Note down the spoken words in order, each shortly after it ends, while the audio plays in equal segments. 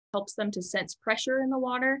helps them to sense pressure in the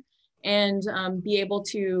water and be able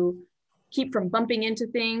to keep from bumping into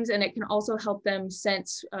things. And it can also help them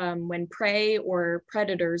sense when prey or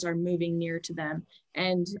predators are moving near to them.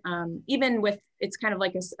 And even with, it's kind of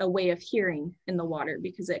like a way of hearing in the water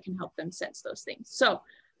because it can help them sense those things. So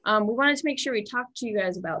we wanted to make sure we talked to you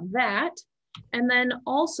guys about that. And then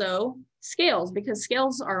also scales, because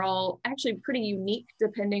scales are all actually pretty unique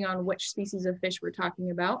depending on which species of fish we're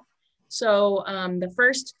talking about. So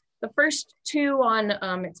the first two on,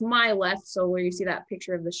 it's my left, so where you see that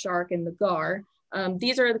picture of the shark and the gar,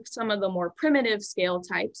 these are some of the more primitive scale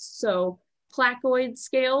types. So placoid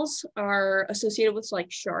scales are associated with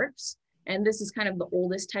like sharks, and this is kind of the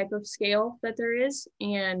oldest type of scale that there is.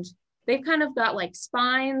 And they've kind of got like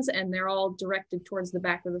spines and they're all directed towards the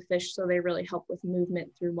back of the fish, so they really help with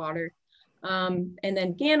movement through water. And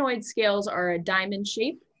then ganoid scales are a diamond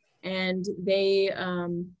shape, and they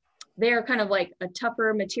are kind of like a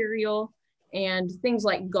tougher material, and things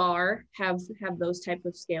like gar have those type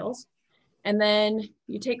of scales. And then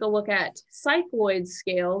you take a look at cycloid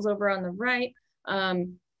scales over on the right.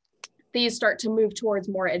 These start to move towards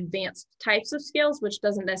more advanced types of scales, which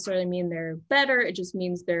doesn't necessarily mean they're better. It just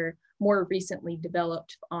means they're more recently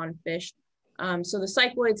developed on fish. So the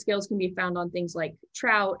cycloid scales can be found on things like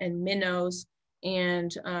trout and minnows,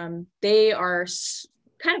 and they are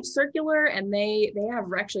kind of circular, and they have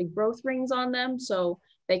actually growth rings on them, so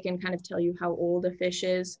they can kind of tell you how old a fish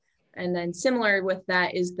is. And then similar with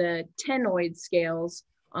that is the ctenoid scales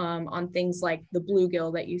on things like the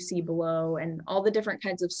bluegill that you see below, and all the different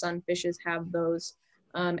kinds of sunfishes have those.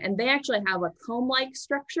 And they actually have a comb-like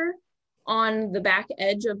structure on the back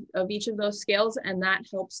edge of each of those scales, and that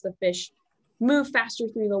helps the fish move faster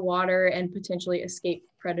through the water and potentially escape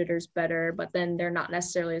predators better, but then they're not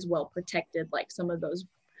necessarily as well protected like some of those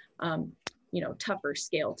tougher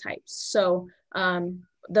scale types. So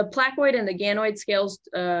the placoid and the ganoid scales,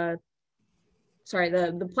 the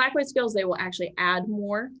placoid scales, they will actually add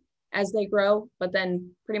more as they grow, but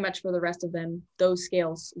then pretty much for the rest of them, those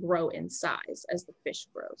scales grow in size as the fish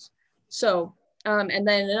grows. So, and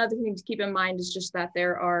then another thing to keep in mind is just that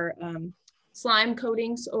there are slime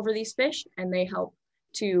coatings over these fish, and they help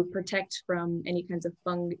to protect from any kinds of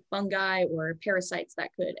fungi or parasites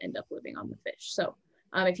that could end up living on the fish. So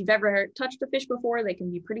if you've ever touched a fish before, they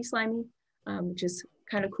can be pretty slimy, which is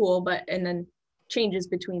kind of cool, and then changes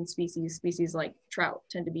between species. Species like trout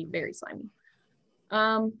tend to be very slimy.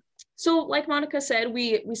 So like Monica said,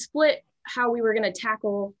 we split how we were going to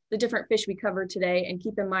tackle the different fish we covered today, and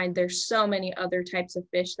keep in mind there's so many other types of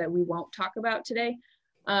fish that we won't talk about today,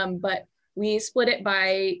 but we split it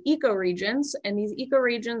by ecoregions, and these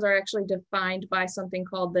ecoregions are actually defined by something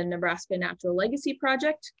called the Nebraska Natural Legacy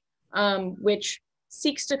Project, which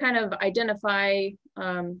seeks to kind of identify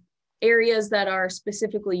areas that are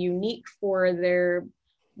specifically unique for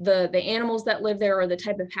the animals that live there, or the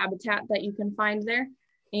type of habitat that you can find there.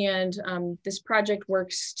 And this project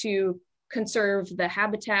works to conserve the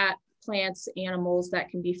habitat, plants, animals that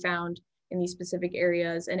can be found in these specific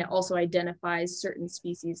areas. And it also identifies certain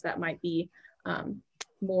species that might be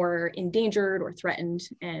more endangered or threatened.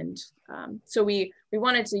 And so we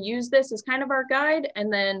wanted to use this as kind of our guide,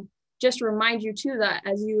 and then just remind you too that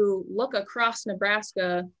as you look across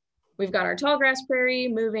Nebraska, we've got our tall grass prairie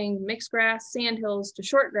moving mixed grass, sandhills to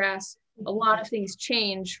short grass. A lot of things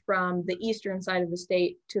change from the eastern side of the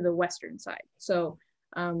state to the western side. So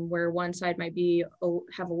where one side might be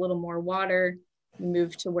have a little more water,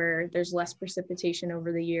 move to where there's less precipitation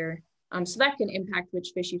over the year. So that can impact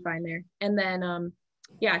which fish you find there. And then,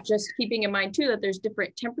 yeah, just keeping in mind too that there's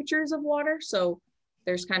different temperatures of water. So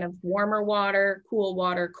there's kind of warmer water, cool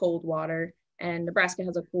water, cold water, and Nebraska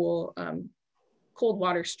has a cool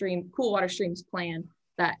water streams plan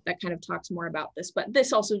that kind of talks more about this, but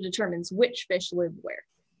this also determines which fish live where.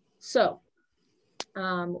 So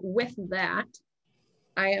with that,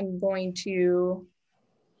 I am going to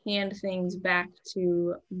hand things back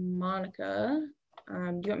to Monica. Do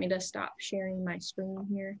you want me to stop sharing my screen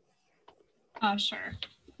here? Sure.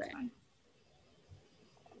 Okay.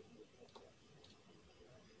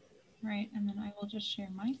 Right, and then I will just share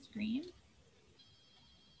my screen.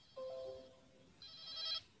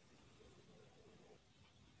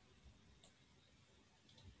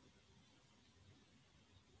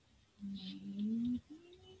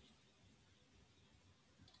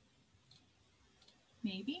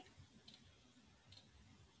 Maybe.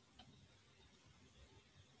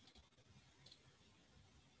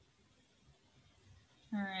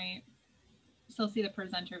 All right. Still see the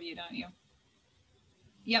presenter view, don't you?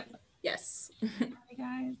 Yep. Yes. Hi,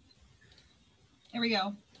 guys. There we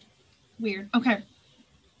go. Weird. Okay.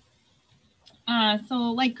 So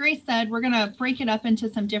like Grace said, we're going to break it up into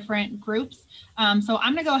some different groups. So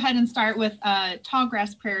I'm going to go ahead and start with tall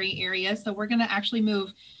grass prairie area. So we're going to actually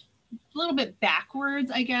move a little bit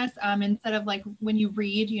backwards, I guess. Instead of like when you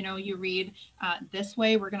read, you read this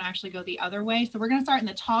way, we're going to actually go the other way. So we're going to start in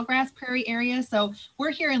the tall grass prairie area. So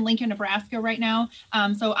we're here in Lincoln, Nebraska right now.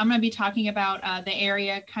 So I'm going to be talking about the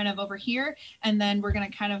area kind of over here, and then we're going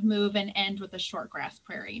to kind of move and end with the short grass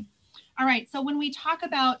prairie. All right, so when we talk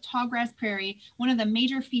about tallgrass prairie, one of the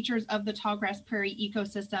major features of the tallgrass prairie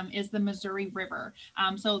ecosystem is the Missouri River.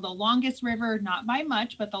 So the longest river, not by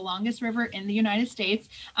much, but the longest river in the United States,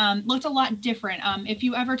 looked a lot different. If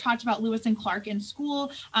you ever talked about Lewis and Clark in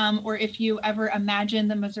school, or if you ever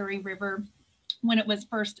imagined the Missouri River when it was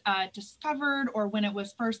first discovered, or when it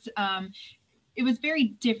was first it was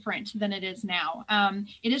very different than it is now.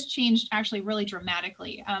 It has changed actually really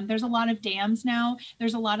dramatically. There's a lot of dams now.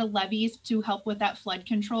 There's a lot of levees to help with that flood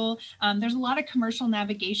control. There's a lot of commercial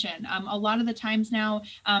navigation. A lot of the times now,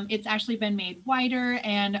 it's actually been made wider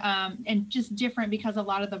and just different because a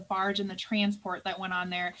lot of the barge and the transport that went on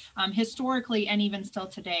there historically and even still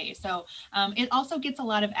today. So it also gets a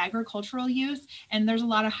lot of agricultural use, and there's a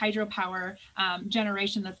lot of hydropower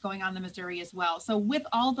generation that's going on in the Missouri as well. So with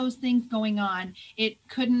all those things going on, it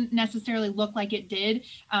couldn't necessarily look like it did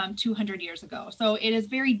 200 years ago. So it is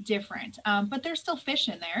very different, but there's still fish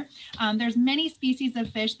in there. There's many species of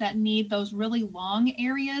fish that need those really long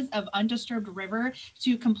areas of undisturbed river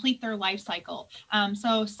to complete their life cycle.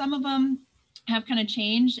 So some of them have kind of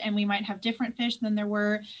changed, and we might have different fish than there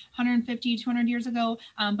were 150, 200 years ago,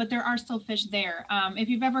 but there are still fish there. If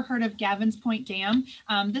you've ever heard of Gavin's Point Dam,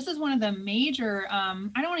 this is one of the major, I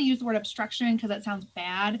don't want to use the word obstruction because that sounds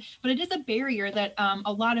bad, but it is a barrier that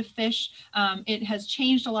a lot of fish, it has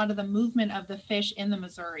changed a lot of the movement of the fish in the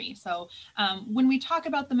Missouri. So when we talk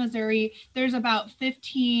about the Missouri, there's about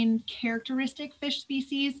 15 characteristic fish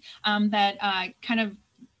species that kind of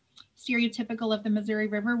stereotypical of the Missouri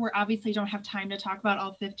River. We obviously don't have time to talk about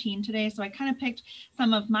all 15 today, so I kind of picked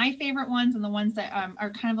some of my favorite ones and the ones that are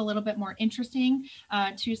kind of a little bit more interesting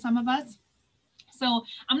to some of us. So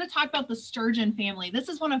I'm going to talk about the sturgeon family. This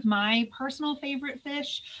is one of my personal favorite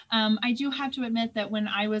fish. I do have to admit that when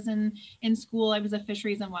I was in school, I was a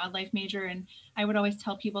fisheries and wildlife major, and I would always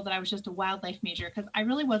tell people that I was just a wildlife major because I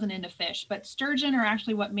really wasn't into fish, but sturgeon are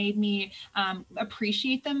actually what made me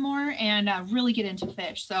appreciate them more and really get into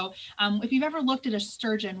fish. So if you've ever looked at a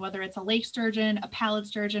sturgeon, whether it's a lake sturgeon, a pallid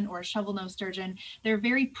sturgeon, or a shovel-nosed sturgeon, they're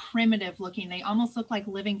very primitive looking. They almost look like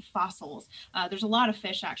living fossils. There's a lot of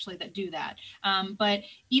fish actually that do that. But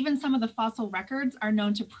even some of the fossil records are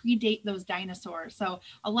known to predate those dinosaurs. So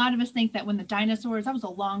a lot of us think that when the dinosaurs, that was a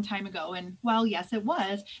long time ago. And well, yes, it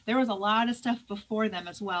was. There was a lot of stuff before them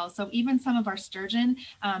as well. So even some of our sturgeon,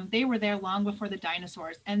 they were there long before the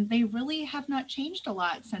dinosaurs, and they really have not changed a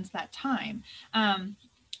lot since that time.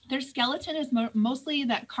 Their skeleton is mostly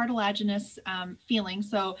that cartilaginous feeling.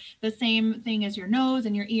 So the same thing as your nose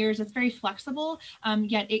and your ears. It's very flexible,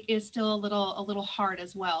 yet it is still a little hard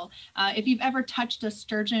as well. If you've ever touched a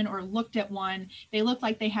sturgeon or looked at one, they look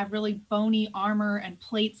like they have really bony armor and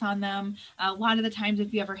plates on them. A lot of the times,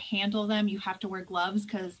 if you ever handle them, you have to wear gloves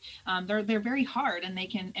because they're very hard, and they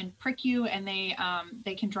can prick you, and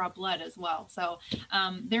they can draw blood as well. So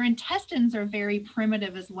their intestines are very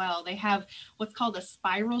primitive as well. They have what's called a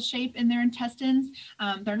spiral shape in their intestines.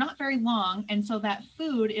 They're not very long, and so that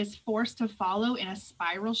food is forced to follow in a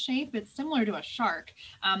spiral shape. It's similar to a shark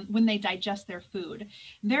when they digest their food.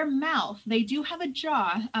 Their mouth, they do have a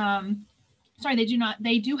jaw. Sorry, they do not.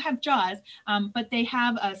 They do have jaws, but they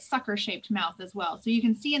have a sucker-shaped mouth as well. So you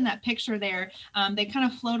can see in that picture there, they kind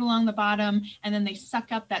of float along the bottom, and then they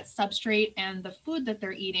suck up that substrate and the food that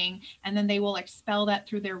they're eating, and then they will expel that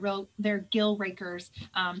through their gill rakers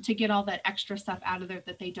to get all that extra stuff out of there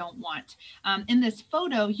that they don't want. In this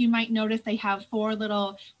photo, you might notice they have four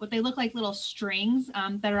little, what they look like little strings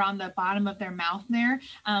that are on the bottom of their mouth there.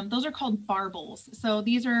 Those are called barbels. So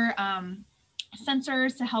these are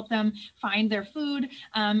sensors to help them find their food.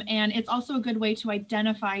 And it's also a good way to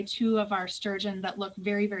identify two of our sturgeon that look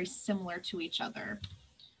very, very similar to each other.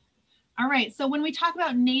 All right, so when we talk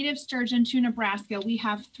about native sturgeon to Nebraska, we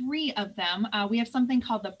have three of them. We have something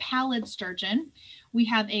called the pallid sturgeon, we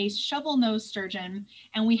have a shovel-nosed sturgeon,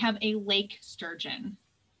 and we have a lake sturgeon.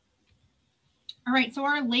 All right, so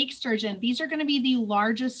our lake sturgeon, these are going to be the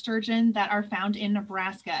largest sturgeon that are found in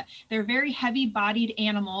Nebraska. They're very heavy-bodied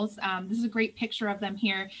animals. This is a great picture of them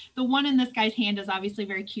here. The one in this guy's hand is obviously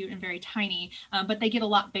very cute and very tiny, but they get a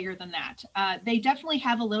lot bigger than that. They definitely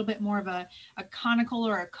have a little bit more of a conical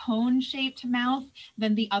or a cone-shaped mouth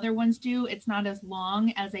than the other ones do. It's not as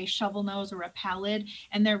long as a shovel nose or a pallid,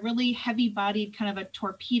 and they're really heavy-bodied, kind of a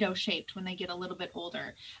torpedo-shaped when they get a little bit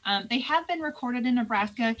older. They have been recorded in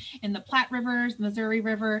Nebraska in the Platte Rivers, Missouri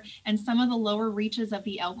River, and some of the lower reaches of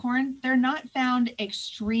the Elkhorn. They're not found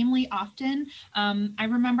extremely often. I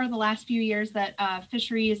remember the last few years that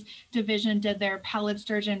Fisheries Division did their pallid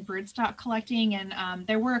sturgeon broodstock collecting, and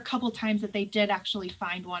there were a couple times that they did actually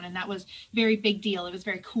find one, and that was a very big deal. It was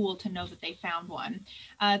very cool to know that they found one.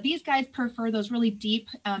 These guys prefer those really deep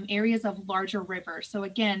areas of larger rivers. So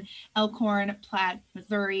again, Elkhorn, Platte,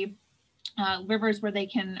 Missouri, rivers where they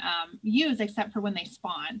can use except for when they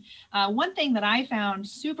spawn. One thing that I found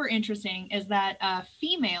super interesting is that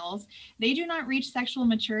females, they do not reach sexual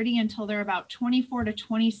maturity until they're about 24 to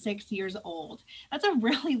 26 years old. That's a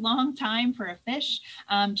really long time for a fish,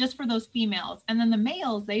 just for those females. And then the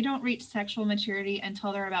males, they don't reach sexual maturity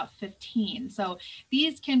until they're about 15. So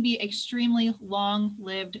these can be extremely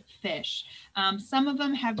long-lived fish. Some of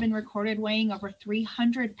them have been recorded weighing over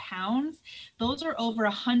 300 pounds. Those are over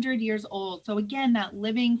 100 years old. So again, that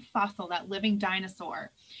living fossil, that living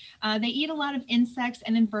dinosaur. They eat a lot of insects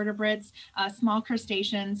and invertebrates, small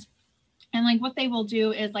crustaceans. And like what they will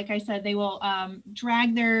do is, like I said, they will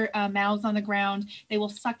drag their mouths on the ground. They will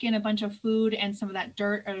suck in a bunch of food and some of that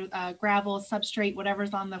dirt or gravel, substrate,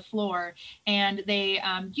 whatever's on the floor. And they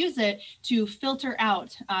use it to filter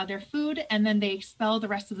out their food, and then they expel the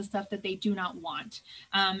rest of the stuff that they do not want.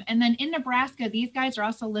 And then in Nebraska, these guys are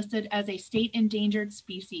also listed as a state endangered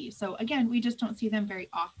species. So again, we just don't see them very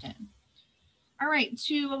often. All right,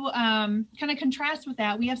 to kind of contrast with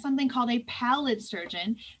that, we have something called a pallid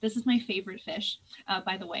sturgeon. This is my favorite fish,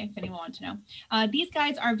 by the way, if anyone wants to know. These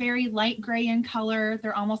guys are very light gray in color.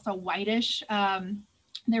 They're almost a whitish.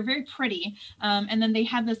 They're very pretty. And then they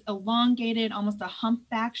have this elongated, almost a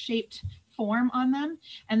humpback shaped form on them.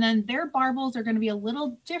 And then their barbels are going to be a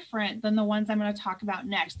little different than the ones I'm going to talk about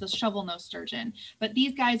next, the shovel-nosed sturgeon. But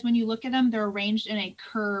these guys, when you look at them, they're arranged in a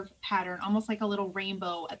curve pattern, almost like a little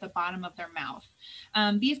rainbow at the bottom of their mouth.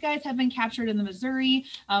 These guys have been captured in the Missouri,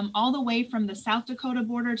 all the way from the South Dakota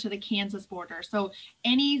border to the Kansas border. So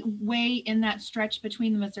any way in that stretch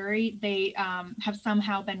between the Missouri, they have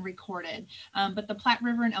somehow been recorded. But the Platte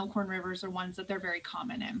River and Elkhorn rivers are ones that they're very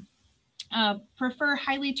common in. Prefer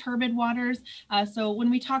highly turbid waters. So when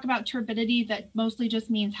we talk about turbidity, that mostly just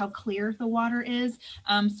means how clear the water is.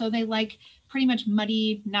 So they like pretty much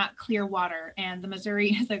muddy, not clear water, and the Missouri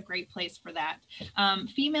is a great place for that.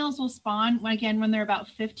 Females will spawn when they're about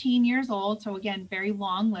 15 years old, so again, very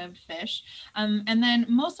long-lived fish. And then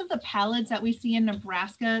most of the pallids that we see in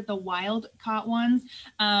Nebraska, the wild caught ones,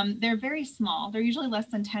 they're very small. They're usually less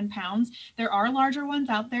than 10 pounds. There are larger ones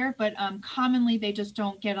out there, but commonly they just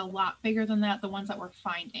don't get a lot bigger than that, the ones that we're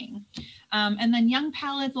finding. And then young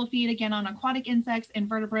pallids will feed again on aquatic insects,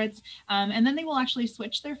 invertebrates, and then they will actually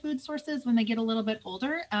switch their food sources when they get a little bit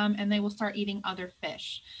older, and they will start eating other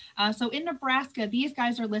fish. So in Nebraska, these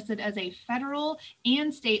guys are listed as a federal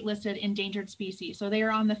and state listed endangered species. So they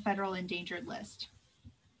are on the federal endangered list.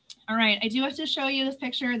 All right, I do have to show you this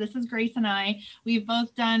picture. This is Grace and I. We've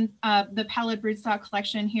both done the pallid broodstock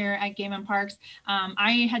collection here at Game and Parks.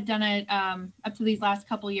 I had done it up to these last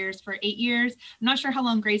couple years for 8 years. I'm not sure how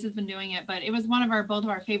long Grace has been doing it, but it was both of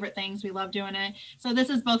our favorite things. We love doing it. So this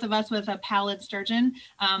is both of us with a pallid sturgeon.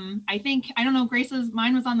 I don't know,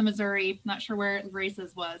 mine was on the Missouri. Not sure where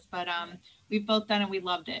Grace's was, but we've both done it. We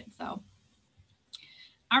loved it. So.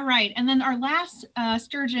 All right, and then our last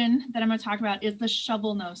sturgeon that I'm going to talk about is the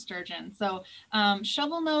shovel-nosed sturgeon. So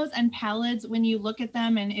shovel-nose and pallids, when you look at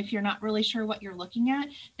them, and if you're not really sure what you're looking at,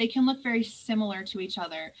 they can look very similar to each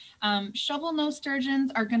other. Shovel-nosed sturgeons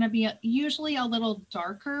are going to be usually a little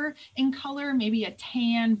darker in color, maybe a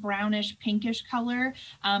tan, brownish, pinkish color,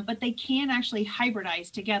 but they can actually hybridize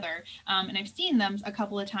together. And I've seen them a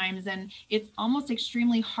couple of times, and it's almost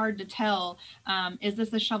extremely hard to tell, is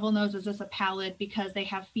this a shovel-nose, is this a pallid, because they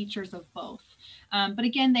have features of both. But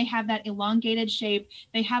again, they have that elongated shape.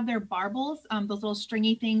 They have their barbels, those little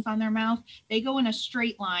stringy things on their mouth. They go in a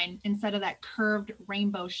straight line instead of that curved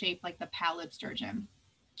rainbow shape like the pallid sturgeon.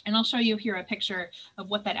 And I'll show you here a picture of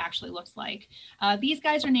what that actually looks like. These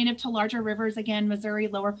guys are native to larger rivers, again, Missouri,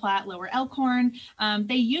 Lower Platte, Lower Elkhorn.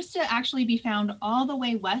 They used to actually be found all the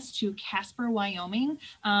way west to Casper, Wyoming,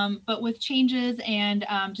 but with changes and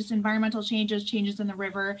just environmental changes in the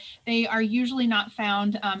river, they are usually not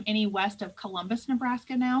found any west of Columbus,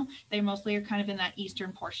 Nebraska now. They mostly are kind of in that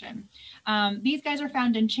eastern portion. These guys are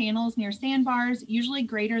found in channels near sandbars, usually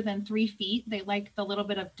greater than 3 feet. They like the little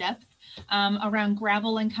bit of depth around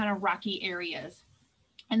gravel and kind of rocky areas.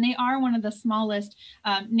 And they are one of the smallest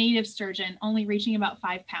native sturgeon, only reaching about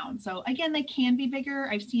 5 pounds. So again, they can be bigger.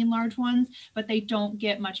 I've seen large ones, but they don't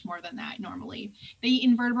get much more than that normally. They eat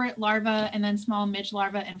invertebrate larvae and then small midge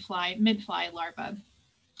larvae and mid-fly larvae.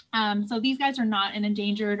 So these guys are not an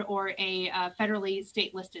endangered or a federally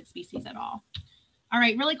state listed species at all. All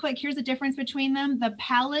right, really quick, here's the difference between them. The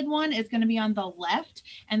pallid one is going to be on the left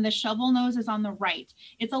and the shovel nose is on the right.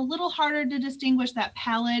 It's a little harder to distinguish that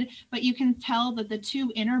pallid, but you can tell that the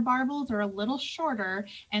 2 inner barbels are a little shorter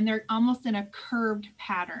and they're almost in a curved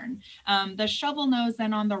pattern. The shovel nose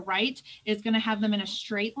then on the right is going to have them in a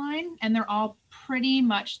straight line, and they're all pretty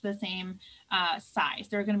much the same size.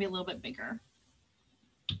 They're going to be a little bit bigger.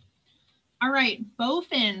 All right,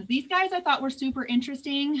 bowfins. These guys I thought were super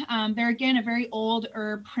interesting. They're again a very old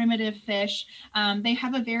or primitive fish. They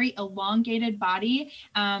have a very elongated body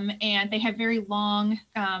and they have very long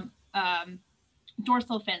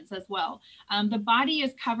dorsal fins as well. The body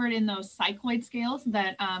is covered in those cycloid scales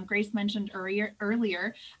that Grace mentioned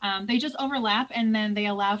earlier. They just overlap and then they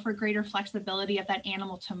allow for greater flexibility of that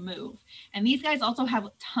animal to move. And these guys also have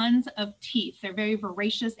tons of teeth. They're very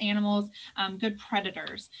voracious animals, good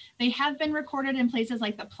predators. They have been recorded in places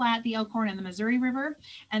like the Platte, the Elkhorn, and the Missouri River.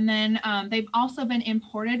 And then they've also been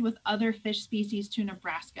imported with other fish species to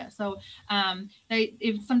Nebraska. So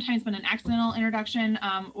it's sometimes been an accidental introduction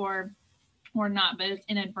or not, but it's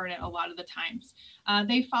inadvertent a lot of the times.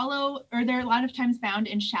 They're a lot of times found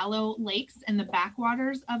in shallow lakes and the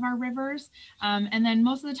backwaters of our rivers. And then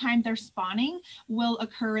most of the time their spawning will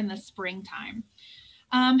occur in the springtime.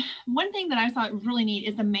 One thing that I thought really neat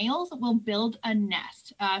is the males will build a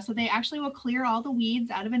nest. So they actually will clear all the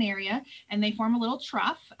weeds out of an area and they form a little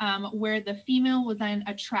trough where the female will then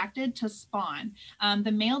attracted to spawn.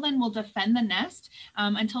 The male then will defend the nest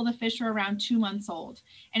until the fish are around 2 months old.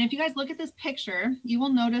 And if you guys look at this picture, you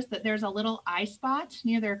will notice that there's a little eye spot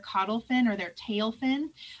near their caudal fin or their tail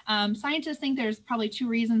fin. Scientists think there's probably 2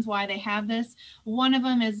 reasons why they have this. One of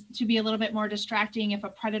them is to be a little bit more distracting if a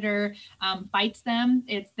predator bites them.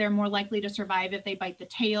 They're more likely to survive if they bite the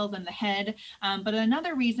tail than the head. But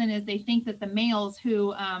another reason is they think that the males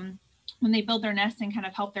who, when they build their nest and kind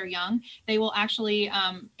of help their young, they will actually,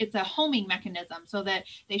 it's a homing mechanism so that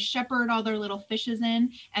they shepherd all their little fishes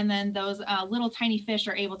in, and then those little tiny fish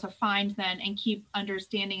are able to find them and keep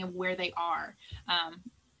understanding of where they are.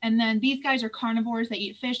 And then these guys are carnivores. They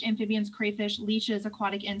eat fish, amphibians, crayfish, leeches,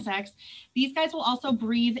 aquatic insects. These guys will also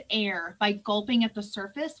breathe air by gulping at the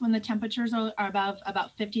surface when the temperatures are above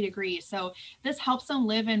about 50 degrees. So this helps them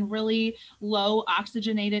live in really low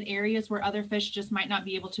oxygenated areas where other fish just might not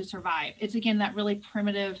be able to survive. It's again, that really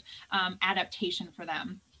primitive adaptation for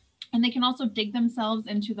them. And they can also dig themselves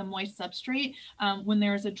into the moist substrate when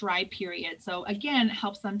there is a dry period. So again, it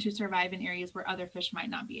helps them to survive in areas where other fish might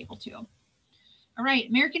not be able to. All right,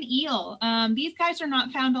 American eel. These guys are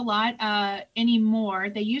not found a lot anymore.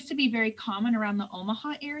 They used to be very common around the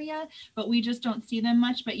Omaha area, but we just don't see them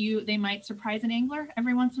much, but they might surprise an angler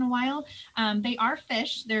every once in a while. They are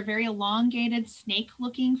fish. They're very elongated,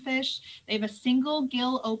 snake-looking fish. They have a single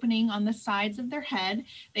gill opening on the sides of their head.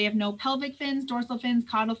 They have no pelvic fins, dorsal fins,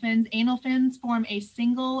 caudal fins. Anal fins form a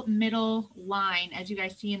single middle line, as you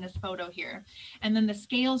guys see in this photo here. And then the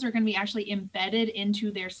scales are going to be actually embedded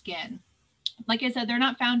into their skin. Like I said, they're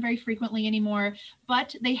not found very frequently anymore,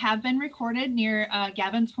 but they have been recorded near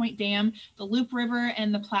Gavin's Point Dam, the Loup River,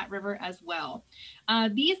 and the Platte River as well.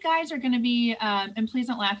 These guys are going to be, and please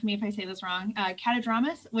don't laugh at me if I say this wrong,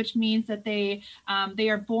 catadromous, which means that they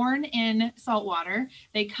are born in saltwater.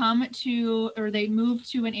 They they move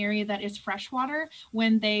to an area that is freshwater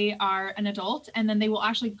when they are an adult, and then they will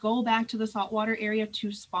actually go back to the saltwater area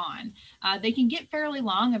to spawn. They can get fairly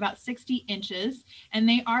long, about 60 inches, and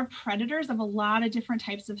they are predators of a lot of different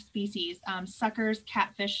types of species, suckers,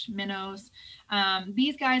 catfish, minnows.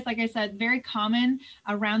 These guys, like I said, very common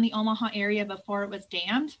around the Omaha area before it was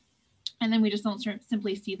dammed. And then we just don't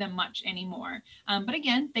simply see them much anymore. But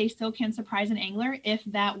again, they still can surprise an angler if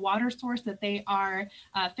that water source that they are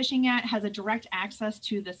fishing at has a direct access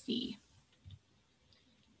to the sea.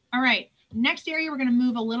 All right. Next area, we're going to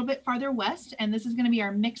move a little bit farther west, and this is going to be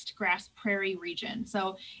our mixed grass prairie region.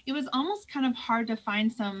 So it was almost kind of hard to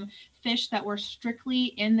find some fish that were strictly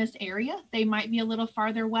in this area. They might be a little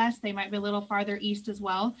farther west, they might be a little farther east as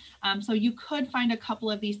well. So you could find a couple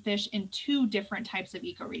of these fish in 2 different types of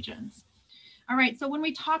ecoregions. All right, so when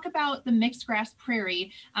we talk about the mixed grass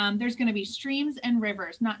prairie, there's going to be streams and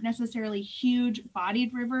rivers, not necessarily huge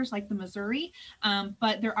bodied rivers like the Missouri,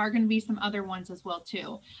 but there are going to be some other ones as well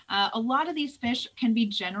too. A lot of these fish can be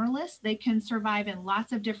generalists. They can survive in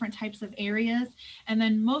lots of different types of areas. And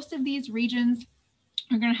then most of these regions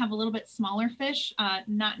are going to have a little bit smaller fish,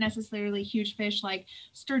 not necessarily huge fish like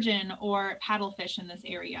sturgeon or paddlefish in this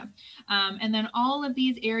area. And then all of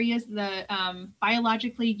these areas, the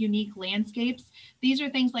biologically unique landscapes, these are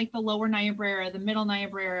things like the lower Niobrara, the middle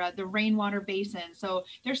Niobrara, the rainwater basin. So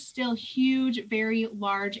there's still huge, very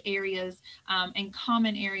large areas and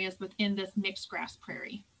common areas within this mixed grass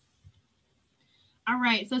prairie. All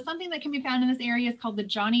right, so something that can be found in this area is called the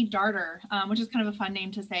Johnny Darter, which is kind of a fun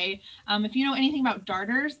name to say. If you know anything about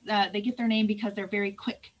darters, they get their name because they're very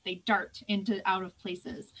quick. They dart into out of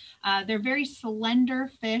places. They're very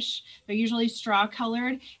slender fish. They're usually straw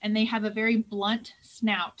colored, and they have a very blunt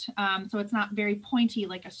snout. So it's not very pointy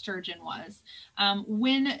like a sturgeon was.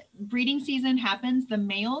 When breeding season happens, the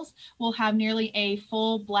males will have nearly a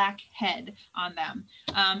full black head on them.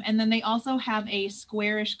 And then they also have a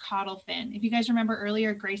squarish caudal fin. If you guys remember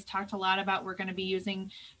earlier, Grace talked a lot about we're going to be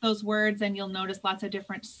using those words, and you'll notice lots of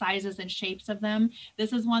different sizes and shapes of them.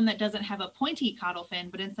 This is one that doesn't have a pointy caudal fin,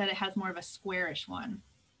 but instead it has more of a squarish one.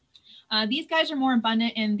 These guys are more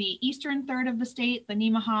abundant in the eastern third of the state, the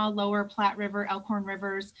Nemaha, Lower Platte River, Elkhorn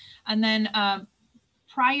Rivers, and then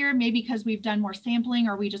prior, maybe because we've done more sampling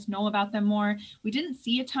or we just know about them more. We didn't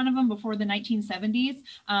see a ton of them before the 1970s.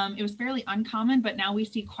 It was fairly uncommon, but now we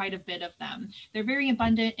see quite a bit of them. They're very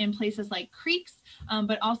abundant in places like creeks,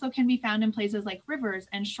 but also can be found in places like rivers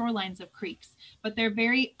and shorelines of creeks. But they're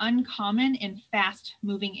very uncommon in fast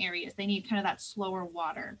moving areas. They need kind of that slower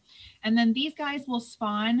water. And then these guys will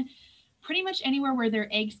spawn pretty much anywhere where their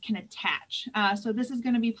eggs can attach. So this is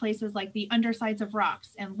going to be places like the undersides of rocks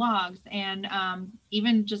and logs and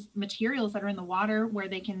even just materials that are in the water where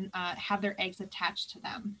they can have their eggs attached to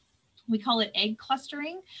them. We call it egg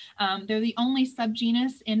clustering. They're the only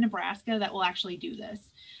subgenus in Nebraska that will actually do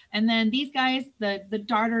this. And then these guys, the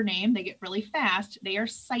darter name, they get really fast. They are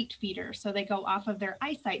sight feeders. So they go off of their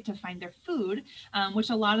eyesight to find their food, which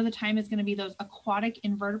a lot of the time is going to be those aquatic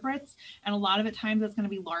invertebrates. And a lot of the times it's going to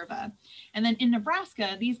be larvae. And then in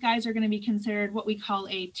Nebraska, these guys are going to be considered what we call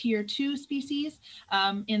a tier 2 species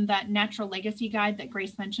in that natural legacy guide that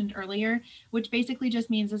Grace mentioned earlier, which basically just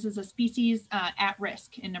means this is a species at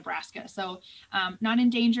risk in Nebraska. So not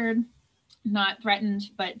endangered, not threatened,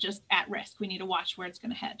 but just at risk. We need to watch where it's going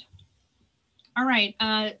to head. All right,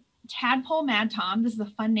 tadpole mad tom. This is a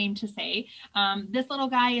fun name to say. This little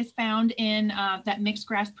guy is found in that mixed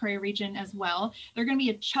grass prairie region as well. They're going to be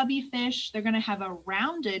a chubby fish. They're going to have a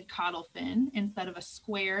rounded caudal fin instead of a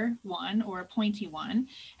square one or a pointy one.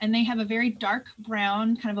 And they have a very dark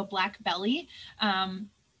brown, kind of a black belly.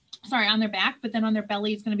 On their back, but then on their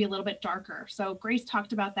belly it's going to be a little bit darker. So Grace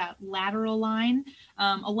talked about that lateral line.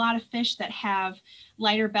 A lot of fish that have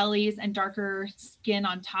lighter bellies and darker skin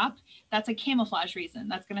on top, that's a camouflage reason.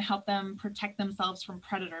 That's going to help them protect themselves from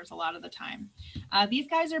predators a lot of the time. These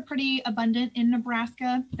guys are pretty abundant in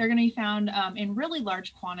Nebraska. They're going to be found in really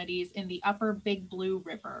large quantities in the upper Big Blue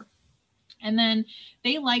River. And then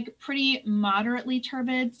they like pretty moderately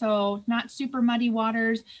turbid, so not super muddy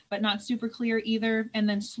waters, but not super clear either, and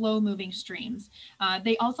then slow moving streams.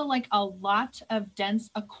 They also like a lot of dense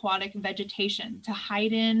aquatic vegetation to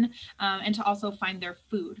hide in and to also find their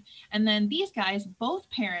food. And then these guys, both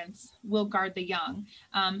parents will guard the young.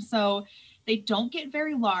 So they don't get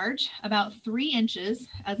very large, about 3 inches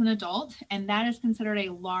as an adult, and that is considered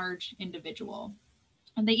a large individual.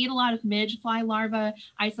 And they eat a lot of midge fly larvae,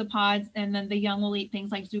 isopods, and then the young will eat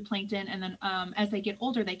things like zooplankton. And then as they get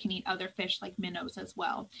older, they can eat other fish like minnows as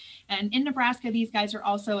well. And in Nebraska, these guys are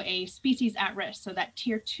also a species at risk. So that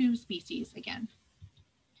tier 2 species again.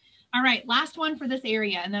 All right, last one for this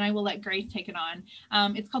area, and then I will let Grace take it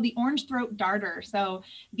on. It's called the orange throat darter. So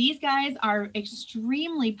these guys are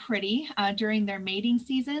extremely pretty during their mating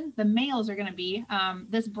season. The males are going to be,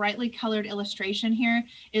 this brightly colored illustration here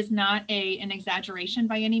is not an exaggeration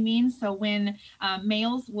by any means. So when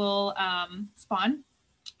males will spawn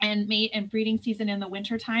and mate and breeding season in the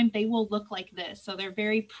wintertime, they will look like this. So they're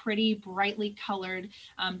very pretty, brightly colored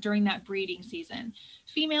during that breeding season.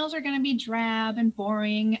 Females are going to be drab and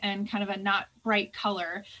boring and kind of a not bright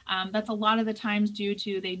color. That's a lot of the times due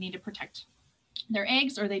to they need to protect their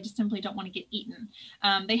eggs, or they just simply don't want to get eaten.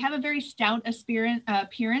 They have a very stout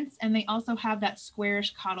appearance, and they also have that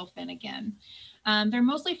squarish caudal fin again. They're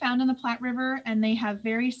mostly found in the Platte River, and they have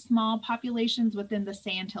very small populations within the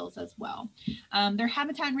sandhills as well. Their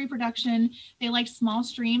habitat and reproduction, they like small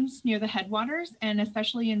streams near the headwaters, and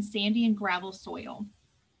especially in sandy and gravel soil.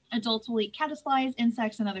 Adults will eat caddisflies,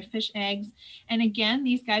 insects, and other fish eggs. And again,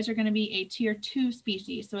 these guys are going to be a tier 2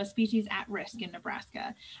 species, so a species at risk in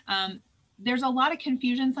Nebraska. There's a lot of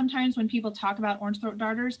confusion sometimes when people talk about orange-throat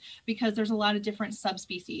darters because there's a lot of different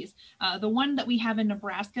subspecies. The one that we have in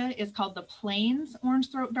Nebraska is called the Plains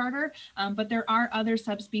orange-throat darter, but there are other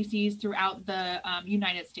subspecies throughout the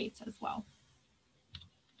United States as well.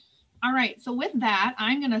 All right, so with that,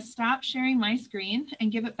 I'm going to stop sharing my screen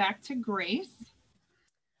and give it back to Grace.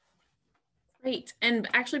 Great. And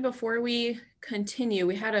actually, before we continue,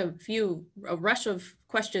 we had a rush of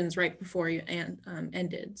questions right before you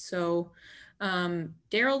ended. So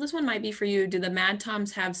Daryl, this one might be for you. Do the mad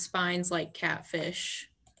toms have spines like catfish?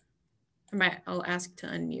 I'll ask to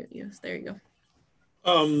unmute you. So there you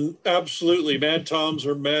go. Absolutely. Mad toms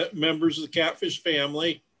are members of the catfish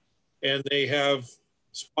family, and they have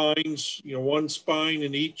spines, one spine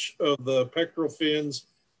in each of the pectoral fins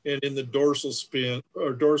and in the dorsal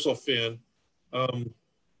fin.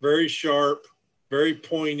 Very sharp, very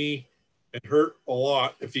pointy, and hurt a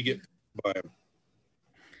lot if you get by them.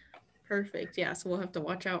 Perfect. Yeah, so we'll have to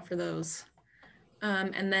watch out for those.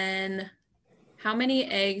 And then how many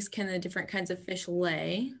eggs can the different kinds of fish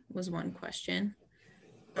lay was one question.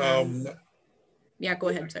 Yeah, go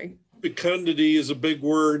ahead, sorry. Fecundity is a big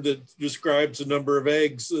word that describes the number of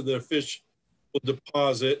eggs that the fish will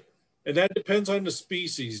deposit. And that depends on the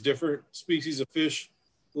species. Different species of fish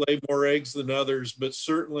lay more eggs than others, but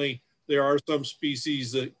certainly there are some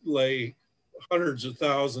species that lay hundreds of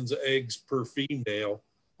thousands of eggs per female.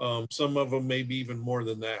 Some of them maybe even more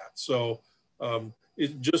than that. So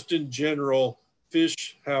just in general,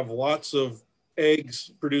 fish have lots of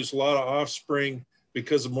eggs, produce a lot of offspring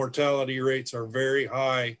because the mortality rates are very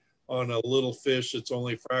high on a little fish that's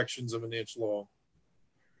only fractions of an inch long.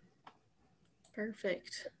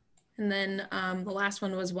 Perfect. And then the last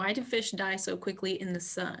one was, why do fish die so quickly in the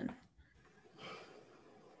sun?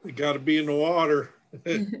 They got to be in the water.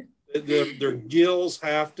 Their gills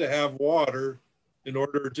have to have water in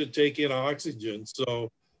order to take in oxygen. So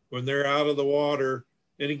when they're out of the water,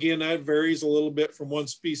 and again, that varies a little bit from one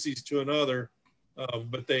species to another,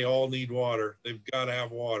 but they all need water. They've got to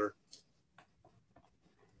have water.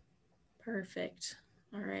 Perfect.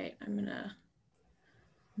 All right, I'm gonna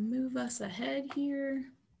move us ahead here.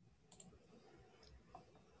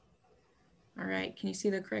 All right, can you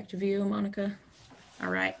see the correct view, Monica?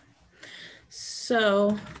 All right,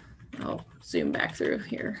 so I'll zoom back through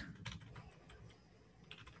here.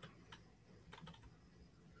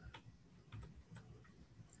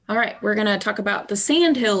 All right, we're gonna talk about the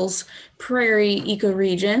Sandhills Prairie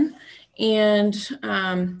ecoregion. And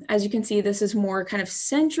as you can see, this is more kind of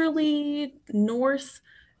centrally north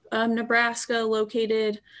Nebraska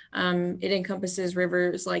located. It encompasses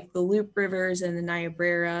rivers like the Loup Rivers and the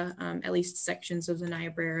Niobrara, at least sections of the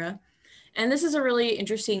Niobrara. And this is a really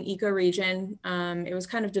interesting ecoregion. It was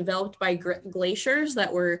kind of developed by glaciers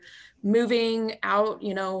that were moving out,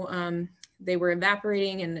 they were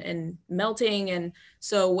evaporating and melting. And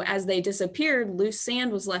so as they disappeared, loose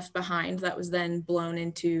sand was left behind that was then blown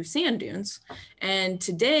into sand dunes. And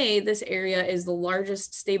today, this area is the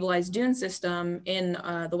largest stabilized dune system in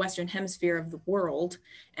the Western Hemisphere of the world,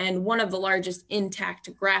 and one of the largest intact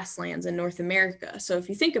grasslands in North America. So if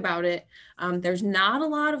you think about it, there's not a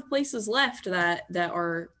lot of places left that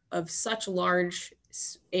are of such large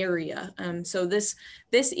area. So this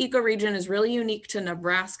ecoregion is really unique to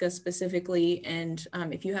Nebraska specifically. And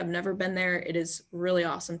if you have never been there, it is really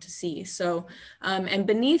awesome to see. So, and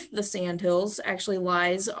beneath the Sandhills actually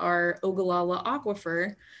lies our Ogallala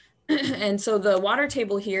Aquifer. And so the water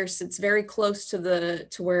table here sits very close to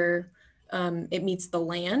where it meets the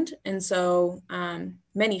land. And so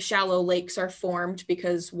many shallow lakes are formed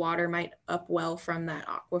because water might upwell from that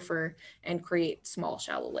aquifer and create small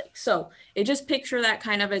shallow lakes. So it just picture that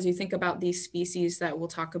kind of as you think about these species that we'll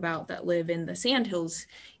talk about that live in the Sandhills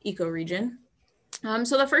ecoregion.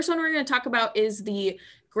 So the first one we're going to talk about is the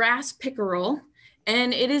grass pickerel.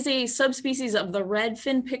 And it is a subspecies of the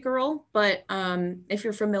redfin pickerel, but if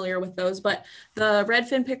you're familiar with those, but the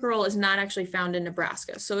redfin pickerel is not actually found in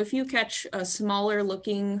Nebraska. So if you catch a smaller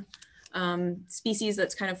looking species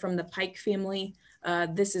that's kind of from the pike family,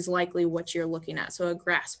 this is likely what you're looking at. So a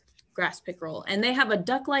grass pickerel. And they have a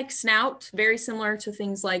duck-like snout, very similar to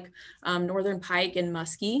things like northern pike and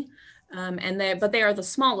muskie. But they are the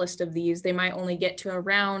smallest of these. They might only get to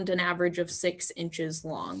around an average of 6 inches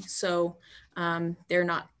long. So they're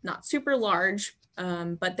not super large,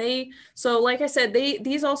 but so like I said,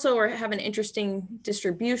 these also have an interesting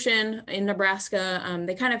distribution in Nebraska.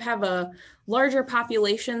 They kind of have a larger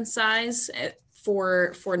population size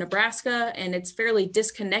for Nebraska, and it's fairly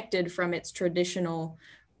disconnected from its traditional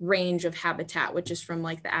range of habitat, which is from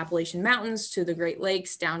like the Appalachian Mountains to the Great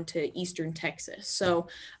Lakes down to eastern Texas. So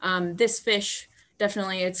this fish,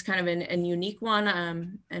 definitely, it's kind of a unique one,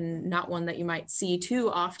 and not one that you might see too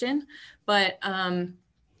often, but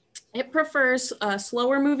it prefers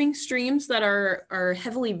slower moving streams that are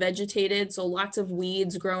heavily vegetated, so lots of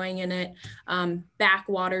weeds growing in it,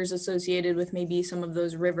 backwaters associated with maybe some of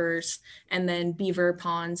those rivers, and then beaver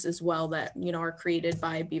ponds as well that are created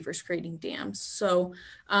by beavers creating dams. So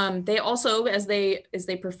they also, as they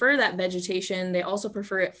prefer that vegetation, they also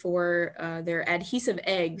prefer it for their adhesive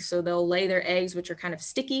eggs. So they'll lay their eggs, which are kind of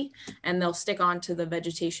sticky, and they'll stick onto the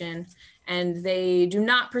vegetation. And they do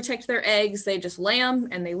not protect their eggs. They just lay them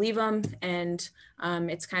and they leave them. And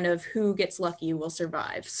it's kind of who gets lucky will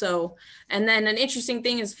survive. So, and then an interesting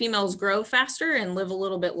thing is females grow faster and live a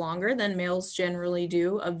little bit longer than males generally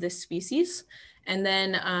do of this species. And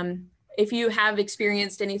then if you have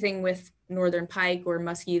experienced anything with northern pike or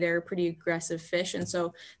muskie, they're pretty aggressive fish. And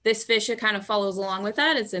so this fish, it kind of follows along with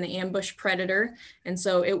that. It's an ambush predator. And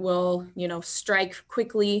so it will, strike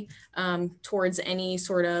quickly towards any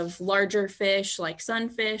sort of larger fish like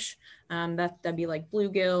sunfish. That'd be like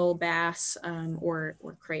bluegill, bass, or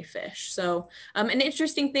crayfish. So an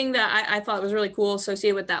interesting thing that I thought was really cool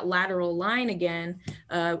associated with that lateral line again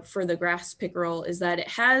for the grass pickerel is that it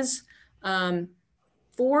has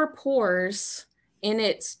 4 pores in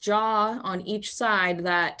its jaw on each side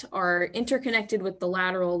that are interconnected with the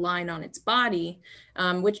lateral line on its body,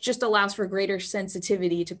 which just allows for greater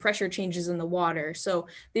sensitivity to pressure changes in the water. So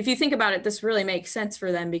if you think about it, this really makes sense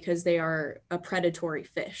for them because they are a predatory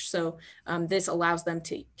fish. So this allows them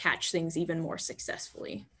to catch things even more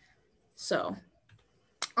successfully. So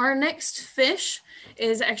our next fish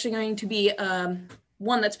is actually going to be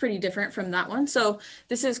one that's pretty different from that one. So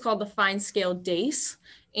this is called the fine-scaled dace.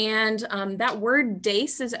 And that word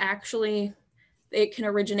dace is actually, it can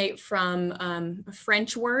originate from a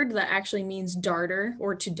French word that actually means darter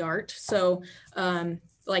or to dart. So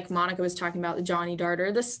like Monica was talking about, the Johnny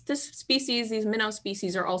darter, this species, these minnow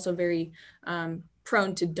species are also very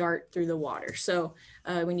prone to dart through the water. So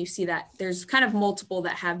when you see that, there's kind of multiple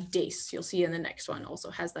that have dace. You'll see in the next one also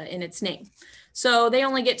has that in its name. So they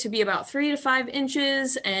only get to be about 3 to 5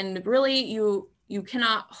 inches, and really you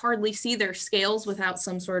cannot hardly see their scales without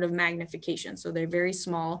some sort of magnification. So they're very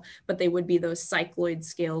small, but they would be those cycloid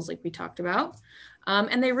scales like we talked about.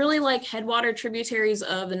 And they really like headwater tributaries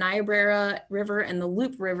of the Niobrara River and the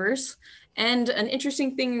Loup rivers. And an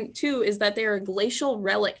interesting thing too is that they're a glacial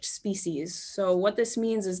relict species. So what this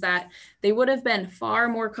means is that they would have been far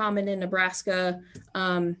more common in Nebraska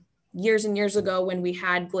years and years ago when we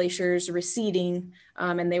had glaciers receding,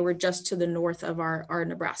 and they were just to the north of our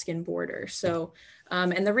Nebraskan border. So,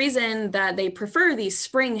 and the reason that they prefer these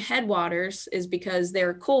spring headwaters is because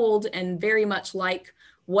they're cold and very much like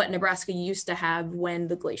what Nebraska used to have when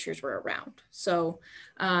the glaciers were around. So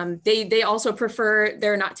they also prefer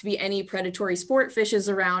there not to be any predatory sport fishes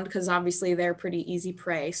around because obviously they're pretty easy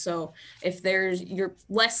prey. So if you're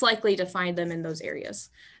less likely to find them in those areas.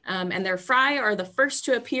 And their fry are the first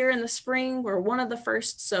to appear in the spring, or one of the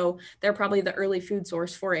first. So they're probably the early food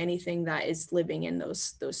source for anything that is living in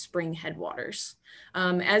those spring headwaters.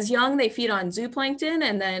 As young, they feed on zooplankton,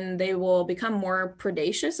 and then they will become more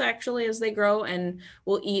predaceous actually as they grow and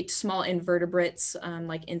will eat small invertebrates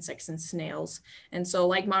like insects and snails. And so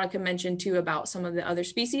like Monica mentioned too about some of the other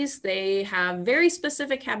species, they have very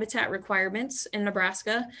specific habitat requirements in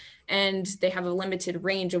Nebraska, and they have a limited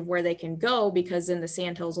range of where they can go because in the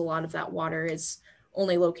sandhills, a lot of that water is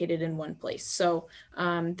only located in one place. So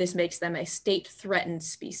this makes them a state threatened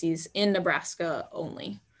species in Nebraska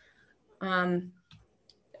only.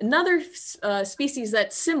 Another species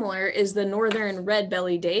that's similar is the northern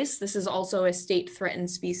red-bellied dace. This is also a state-threatened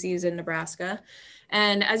species in Nebraska.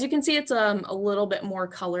 And as you can see, it's a little bit more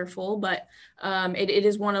colorful, but it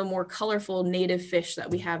is one of the more colorful native fish that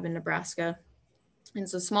we have in Nebraska. And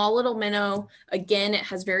it's a small little minnow. Again, it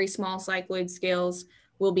has very small cycloid scales,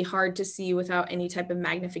 will be hard to see without any type of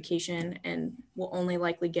magnification, and will only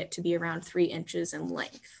likely get to be around 3 inches in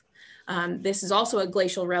length. This is also a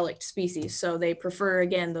glacial relict species, so they prefer,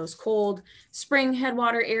 again, those cold spring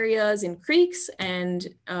headwater areas and creeks, and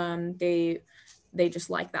they just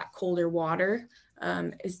like that colder water,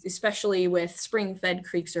 especially with spring-fed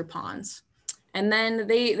creeks or ponds. And then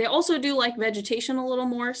they also do like vegetation a little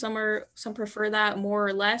more. Some prefer that more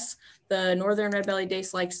or less. The northern red-bellied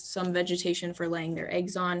dace likes some vegetation for laying their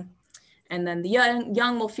eggs on. And then the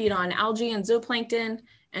young will feed on algae and zooplankton,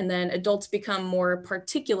 and then adults become more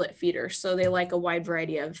particulate feeders. So they like a wide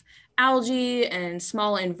variety of algae and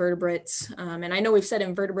small invertebrates. And I know we've said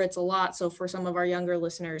invertebrates a lot. So for some of our younger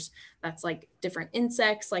listeners, that's like different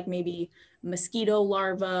insects, like maybe mosquito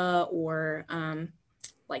larvae or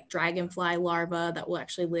like dragonfly larvae that will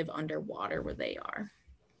actually live underwater where they are.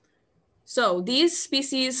 So these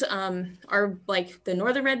species are like the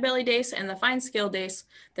northern red-bellied dace and the fine-scaled dace.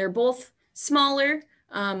 They're both smaller,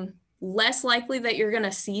 less likely that you're going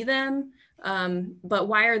to see them. But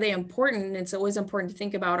why are they important? It's always important to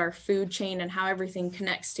think about our food chain and how everything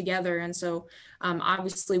connects together. And so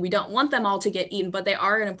obviously we don't want them all to get eaten, but they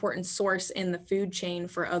are an important source in the food chain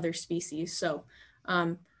for other species. So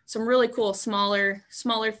some really cool smaller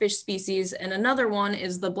fish species. And another one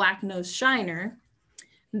is the black-nosed shiner.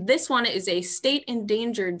 This one is a state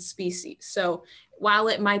endangered species. So while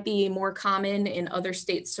it might be more common in other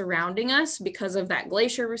states surrounding us because of that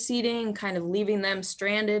glacier receding, kind of leaving them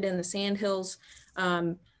stranded in the sandhills,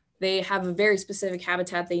 they have a very specific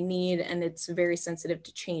habitat they need, and it's very sensitive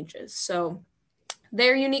to changes. So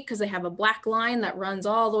they're unique because they have a black line that runs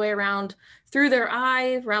all the way around through their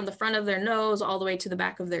eye, around the front of their nose, all the way to the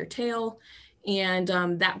back of their tail. And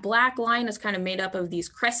that black line is kind of made up of these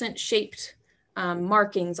crescent shaped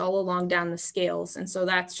markings all along down the scales. And so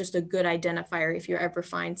that's just a good identifier. If you ever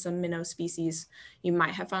find some minnow species, you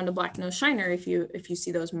might have found a black-nosed shiner if you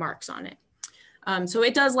see those marks on it. So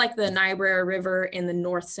it does like the Niobrara River in the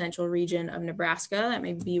north central region of Nebraska. That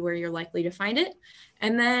may be where you're likely to find it.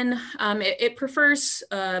 And then it prefers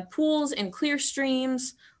pools and clear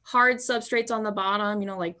streams, hard substrates on the bottom,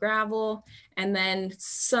 like gravel, and then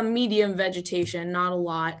some medium vegetation, not a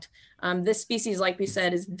lot. This species, like we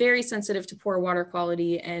said, is very sensitive to poor water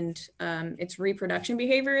quality, and its reproduction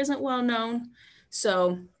behavior isn't well known.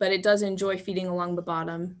 So, but it does enjoy feeding along the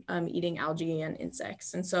bottom, eating algae and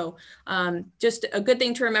insects. And so just a good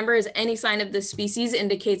thing to remember is any sign of this species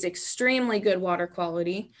indicates extremely good water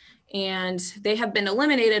quality. And they have been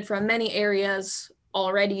eliminated from many areas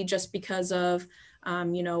already just because of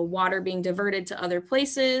water being diverted to other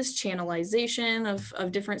places, channelization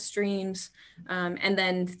of different streams, and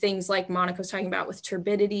then things like Monica was talking about with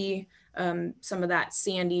turbidity, some of that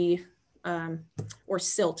sandy or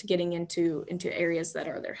silt getting into areas that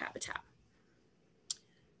are their habitat.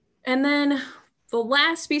 And then the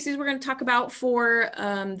last species we're going to talk about for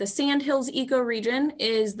the Sandhills ecoregion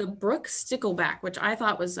is the brook stickleback, which I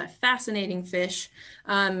thought was a fascinating fish.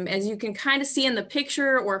 As you can kind of see in the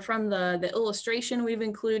picture or from the illustration we've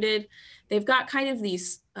included, they've got kind of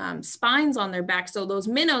these spines on their back. So those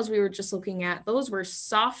minnows we were just looking at, those were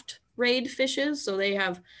soft rayed fishes. So they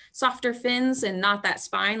have softer fins and not that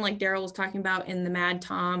spine like Daryl was talking about in the Mad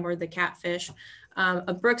Tom or the catfish.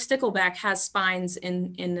 A brook stickleback has spines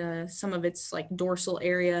in some of its like dorsal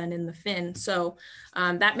area and in the fin. So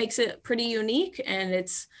that makes it pretty unique. And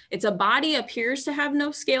its a body appears to have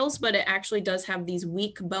no scales, but it actually does have these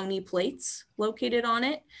weak bony plates located on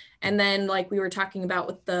it. And then like we were talking about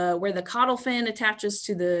with where the caudal fin attaches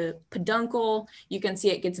to the peduncle, you can see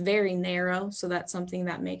it gets very narrow. So that's something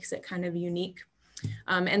that makes it kind of unique.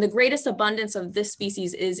 And the greatest abundance of this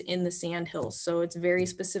species is in the sandhills. So it's very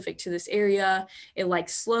specific to this area. It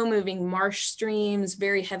likes slow moving marsh streams,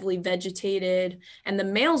 very heavily vegetated. And the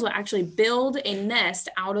males will actually build a nest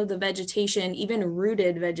out of the vegetation, even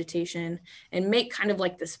rooted vegetation, and make kind of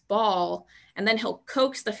like this ball. And then he'll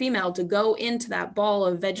coax the female to go into that ball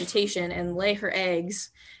of vegetation and lay her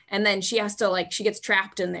eggs. And then she has to she gets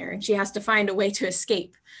trapped in there and she has to find a way to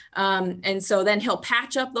escape. And so then he'll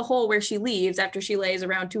patch up the hole where she leaves after she lays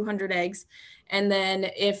around 200 eggs. And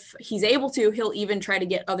then if he's able to, he'll even try to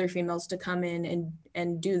get other females to come in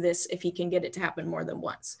and do this if he can get it to happen more than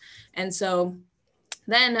once. And so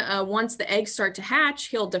then once the eggs start to hatch,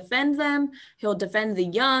 he'll defend them, he'll defend the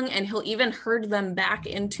young, and he'll even herd them back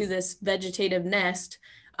into this vegetative nest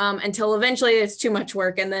until eventually it's too much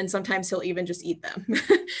work. And then sometimes he'll even just eat them.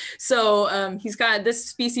 So this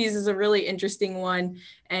species is a really interesting one.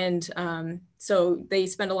 And so they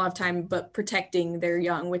spend a lot of time protecting their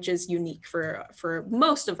young, which is unique for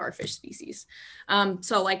most of our fish species.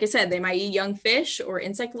 So like I said, they might eat young fish or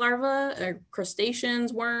insect larvae, or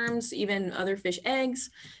crustaceans, worms, even other fish eggs.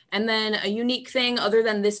 And then a unique thing, other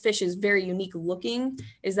than this fish is very unique looking,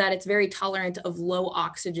 is that it's very tolerant of low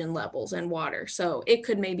oxygen levels in water. So it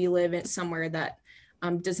could maybe live in somewhere that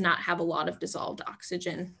does not have a lot of dissolved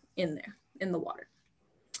oxygen in the water.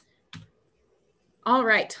 All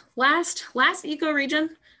right, last ecoregion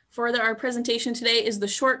for our presentation today is the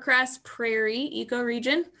shortgrass prairie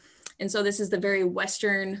ecoregion. And so this is the very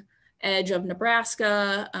western edge of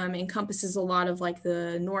Nebraska, encompasses a lot of like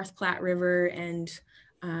the North Platte River and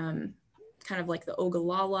kind of like the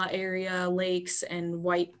Ogallala area, lakes, and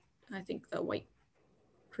I think the White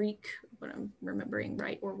Creek, what I'm remembering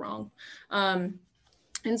right or wrong.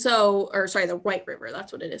 And so, or sorry, the White River,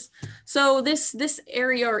 that's what it is. So this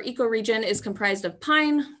area or ecoregion is comprised of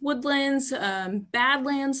pine woodlands,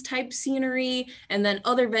 badlands type scenery, and then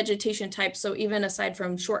other vegetation types. So even aside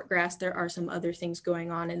from shortgrass, there are some other things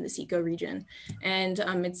going on in this ecoregion. And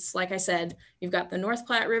it's, like I said, you've got the North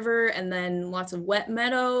Platte River and then lots of wet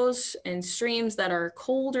meadows and streams that are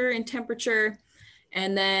colder in temperature.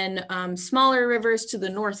 And then smaller rivers to the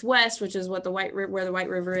northwest, which is what where the White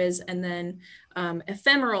River is. And then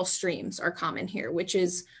ephemeral streams are common here, which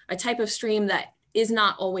is a type of stream that is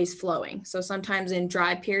not always flowing. So sometimes in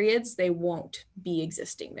dry periods, they won't be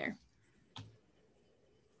existing there.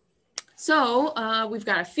 So we've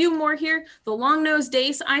got a few more here. The long-nosed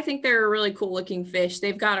dace, I think they're a really cool looking fish.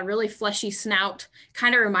 They've got a really fleshy snout,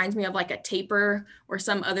 kind of reminds me of like a tapir or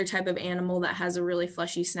some other type of animal that has a really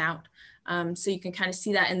fleshy snout. So you can kind of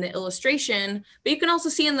see that in the illustration, but you can also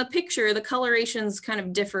see in the picture, the colorations kind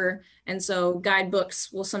of differ. And so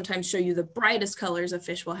guidebooks will sometimes show you the brightest colors a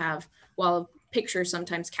fish will have, while pictures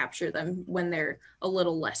sometimes capture them when they're a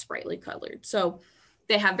little less brightly colored. So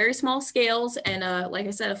they have very small scales and like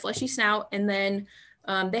I said, a fleshy snout. And then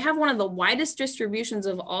they have one of the widest distributions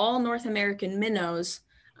of all North American minnows.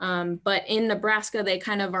 But in Nebraska, they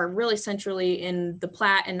kind of are really centrally in the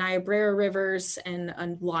Platte and Niobrara rivers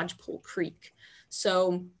and Lodgepole Creek.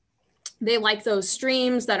 So they like those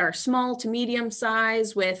streams that are small to medium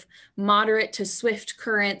size with moderate to swift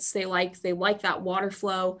currents. They like that water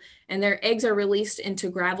flow, and their eggs are released into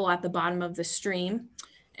gravel at the bottom of the stream.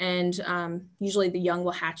 And usually the young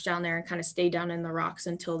will hatch down there and kind of stay down in the rocks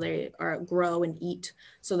until they grow and eat.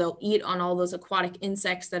 So they'll eat on all those aquatic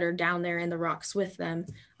insects that are down there in the rocks with them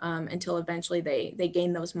until eventually they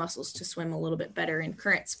gain those muscles to swim a little bit better in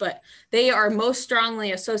currents. But they are most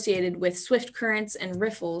strongly associated with swift currents and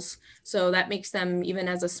riffles. So that makes them, even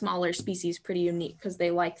as a smaller species, pretty unique because they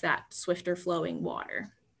like that swifter flowing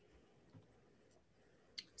water.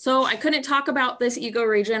 So I couldn't talk about this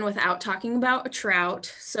ecoregion without talking about a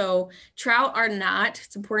trout. So trout are not,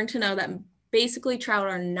 it's important to know that basically trout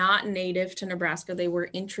are not native to Nebraska. They were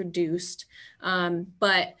introduced,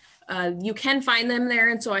 but you can find them there.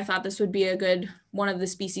 And so I thought this would be a good one of the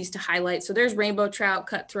species to highlight. So there's rainbow trout,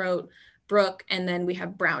 cutthroat, brook, and then we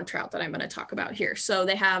have brown trout that I'm going to talk about here. So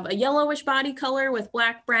they have a yellowish body color with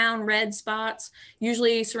black, brown, red spots,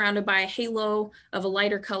 usually surrounded by a halo of a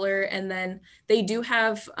lighter color. And then they do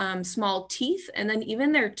have small teeth, and then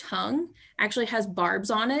even their tongue actually has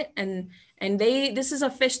barbs on it. And this is a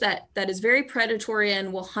fish that is very predatory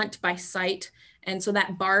and will hunt by sight. And so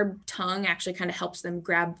that barbed tongue actually kind of helps them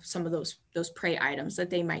grab some of those prey items that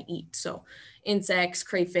they might eat. So insects,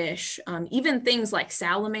 crayfish, even things like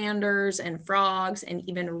salamanders and frogs and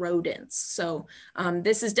even rodents. So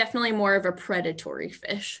this is definitely more of a predatory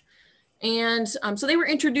fish. And so they were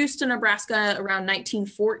introduced to Nebraska around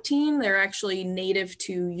 1914. They're actually native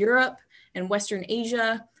to Europe and Western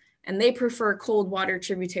Asia, and they prefer cold water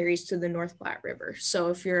tributaries to the North Platte River. So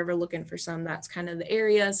if you're ever looking for some, that's kind of the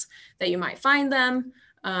areas that you might find them.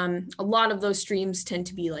 A lot of those streams tend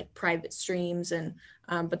to be like private streams, and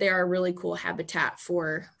but they are a really cool habitat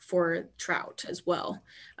for trout as well.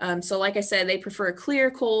 So like I said, they prefer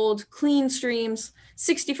clear, cold, clean streams,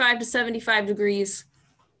 65 to 75 degrees,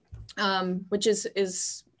 which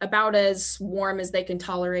is about as warm as they can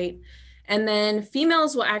tolerate. And then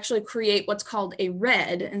females will actually create what's called a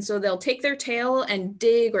redd. And so they'll take their tail and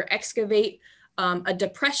dig or excavate a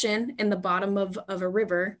depression in the bottom of a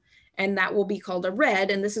river, and that will be called a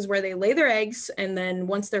redd. And this is where they lay their eggs. And then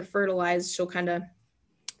once they're fertilized, she'll kind of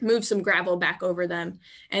move some gravel back over them,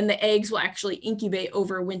 and the eggs will actually incubate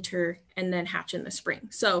over winter and then hatch in the spring.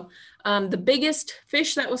 So the biggest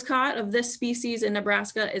fish that was caught of this species in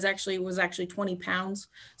Nebraska was actually 20 pounds.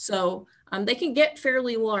 So they can get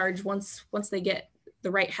fairly large once they get the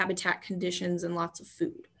right habitat conditions and lots of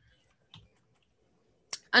food.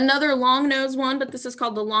 Another long-nosed one, but this is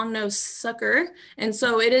called the long-nosed sucker. And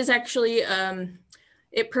so it is actually,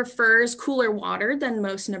 it prefers cooler water than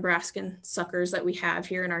most Nebraskan suckers that we have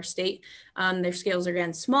here in our state. Their scales are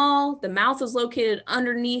again small. The mouth is located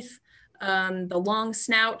underneath the long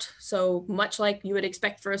snout. So much like you would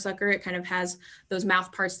expect for a sucker, it kind of has those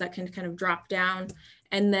mouth parts that can kind of drop down.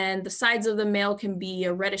 And then the sides of the male can be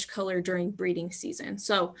a reddish color during breeding season.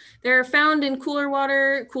 So they're found in cooler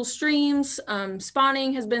water, cool streams.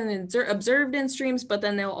 Spawning has been observed in streams, but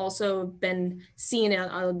then they'll also been seen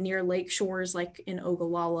near lake shores like in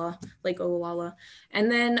Ogallala, Lake Ogallala.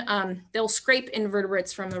 And then they'll scrape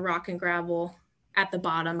invertebrates from the rock and gravel at the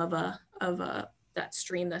bottom of that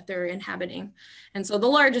stream that they're inhabiting. And so the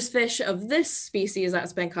largest fish of this species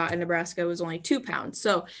that's been caught in Nebraska was only 2 pounds.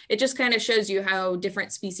 So it just kind of shows you how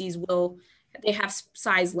different species they have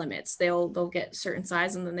size limits. They'll get certain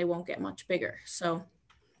size and then they won't get much bigger. So,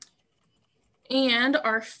 and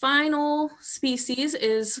our final species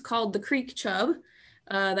is called the creek chub.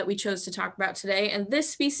 That we chose to talk about today. And this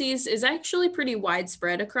species is actually pretty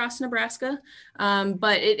widespread across Nebraska,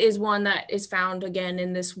 but it is one that is found again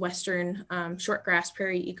in this western shortgrass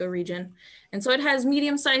prairie ecoregion. And so it has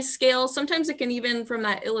medium-sized scales. Sometimes it can even, from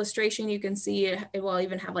that illustration, you can see it will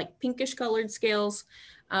even have like pinkish colored scales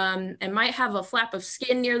and might have a flap of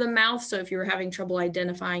skin near the mouth. So if you're having trouble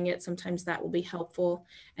identifying it, sometimes that will be helpful.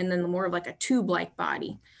 And then more of like a tube-like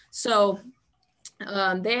body. So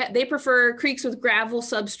they prefer creeks with gravel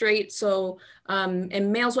substrate. So,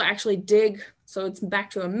 and males will actually dig. So it's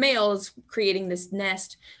back to a male is creating this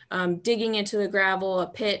nest, digging into the gravel, a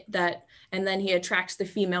pit and then he attracts the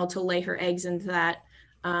female to lay her eggs into that.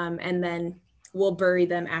 And then will bury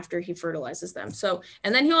them after he fertilizes them. So,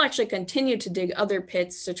 and then he'll actually continue to dig other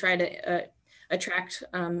pits to try to attract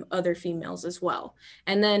other females as well.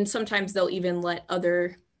 And then sometimes they'll even let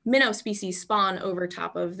other minnow species spawn over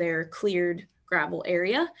top of their cleared gravel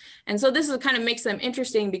area. And so this is kind of makes them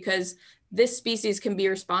interesting because this species can be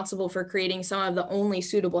responsible for creating some of the only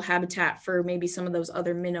suitable habitat for maybe some of those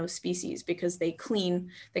other minnow species because they kind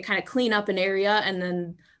of clean up an area and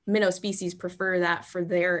then minnow species prefer that for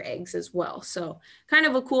their eggs as well. So kind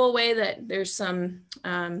of a cool way that there's some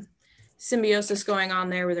symbiosis going on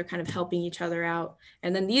there where they're kind of helping each other out.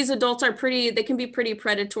 And then these adults are they can be pretty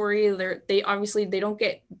predatory. They obviously don't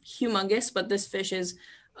get humongous, but this fish is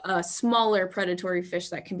a smaller predatory fish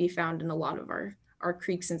that can be found in a lot of our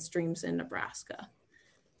creeks and streams in Nebraska.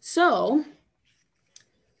 So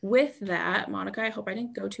with that, Monica, I hope I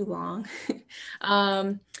didn't go too long.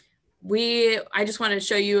 I just wanted to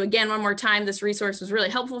show you again one more time, this resource was really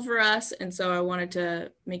helpful for us. And so I wanted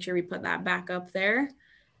to make sure we put that back up there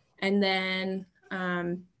and then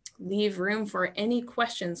leave room for any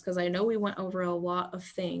questions because I know we went over a lot of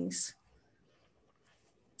things.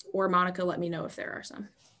 Or Monica, let me know if there are some.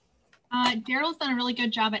 Daryl's done a really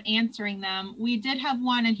good job at answering them. We did have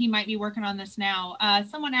one, and he might be working on this now.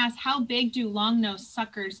 Someone asked, how big do long-nosed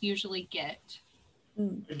suckers usually get?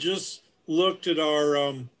 I just looked at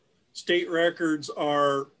our state records.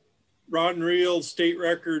 Our rod and reel state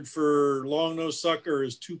record for long-nosed sucker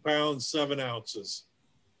is 2 pounds, 7 ounces.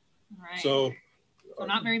 Right. So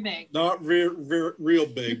not very big. Not real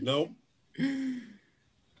big, no.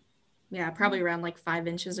 Yeah, probably around like 5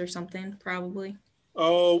 inches or something, probably.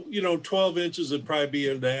 Oh, 12 inches would probably be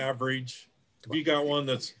an average. If you got one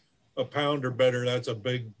that's a pound or better, that's a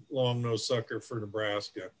big long-nosed sucker for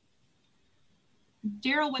Nebraska.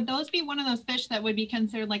 Daryl, would those be one of those fish that would be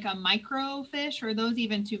considered like a micro fish, or are those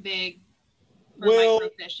even too big for micro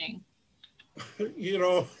fishing?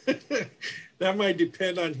 That might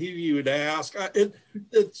depend on who you would ask.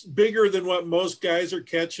 It's bigger than what most guys are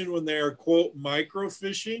catching when they are, quote, micro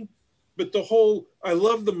fishing. But I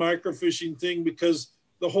love the microfishing thing because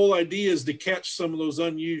the whole idea is to catch some of those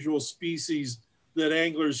unusual species that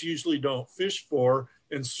anglers usually don't fish for.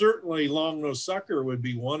 And certainly long-nosed sucker would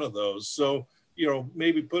be one of those. So,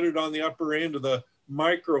 maybe put it on the upper end of the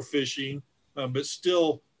microfishing, but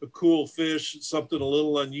still a cool fish, something a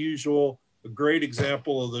little unusual, a great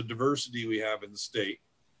example of the diversity we have in the state.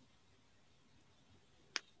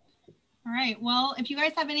 All right, well, if you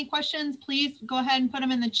guys have any questions, please go ahead and put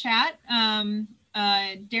them in the chat.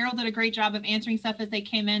 Daryl did a great job of answering stuff as they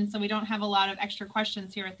came in, so we don't have a lot of extra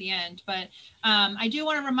questions here at the end. But I do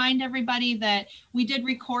want to remind everybody that we did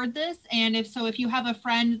record this, and if you have a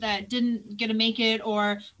friend that didn't get to make it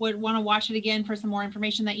or would want to watch it again for some more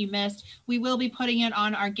information that you missed, we will be putting it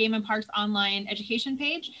on our Game and Parks online education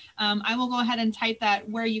page. I will go ahead and type that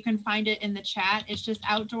where you can find it in the chat. It's just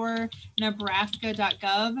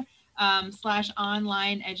outdoornebraska.gov.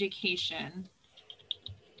 /online education.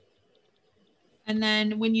 And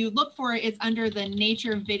then when you look for it, it's under the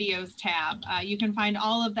nature videos tab. You can find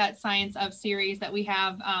all of that Science of series that we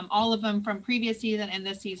have, all of them from previous season and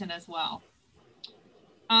this season as well.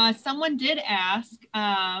 Someone did ask,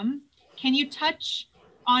 can you touch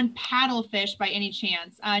on paddlefish by any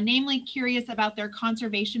chance? Namely curious about their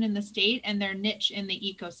conservation in the state and their niche in the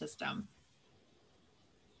ecosystem.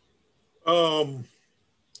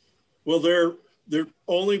 Well, they're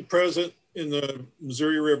only present in the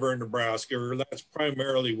Missouri River in Nebraska, or that's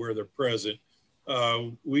primarily where they're present.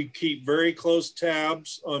 We keep very close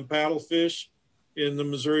tabs on paddlefish in the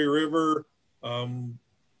Missouri River.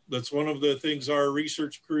 That's one of the things our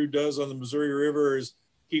research crew does on the Missouri River is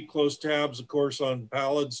keep close tabs, of course, on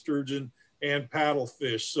pallid sturgeon and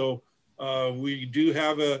paddlefish. So we do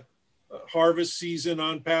have a harvest season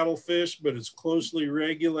on paddlefish, but it's closely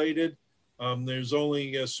regulated. There's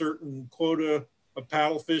only a certain quota of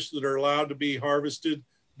paddlefish that are allowed to be harvested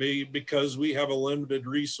because we have a limited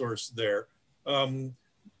resource there.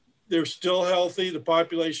 They're still healthy. The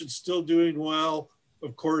population's still doing well.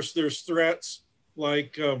 Of course, there's threats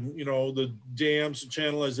like, you know, the dams and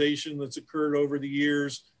channelization that's occurred over the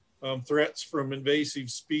years, threats from invasive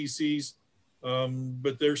species,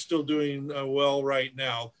 but they're still doing well right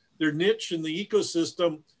now. Their niche in the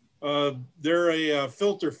ecosystem, they're a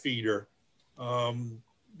filter feeder.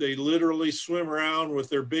 They literally swim around with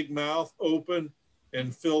their big mouth open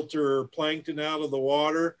and filter plankton out of the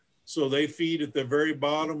water. So they feed at the very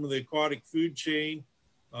bottom of the aquatic food chain.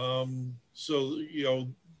 So, you know,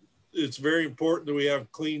 it's very important that we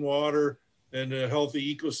have clean water and a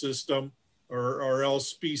healthy ecosystem, or else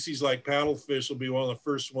species like paddlefish will be one of the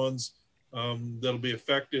first ones that'll be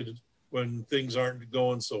affected when things aren't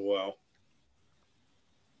going so well.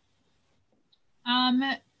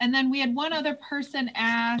 And then we had one other person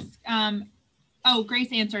ask, oh,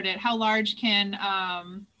 Grace answered it. How large can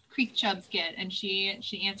creek chubs get? And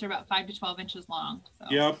she answered about 5 to 12 inches long. So.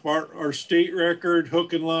 Yep, our state record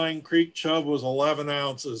hook and line creek chub was 11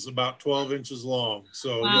 ounces, about 12 inches long.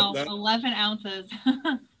 So wow, yeah, 11 ounces.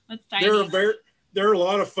 That's tiny. They're a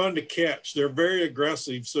lot of fun to catch. They're very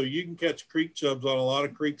aggressive. So you can catch creek chubs on a lot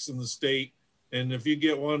of creeks in the state. And if you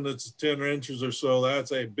get one that's 10 inches or so,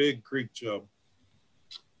 that's a big creek chub.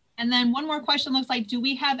 And then one more question looks like, do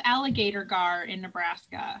we have alligator gar in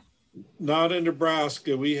Nebraska? Not in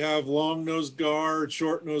Nebraska. We have long-nosed gar,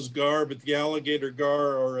 short-nosed gar, but the alligator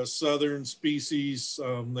gar are a southern species.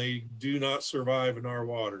 They do not survive in our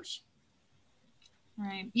waters.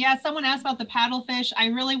 Right. Yeah, someone asked about the paddlefish. I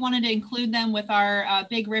really wanted to include them with our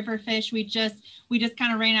big river fish. We just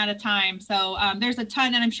kind of ran out of time. So there's a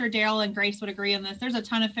ton, and I'm sure Daryl and Grace would agree on this. There's a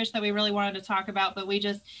ton of fish that we really wanted to talk about, but we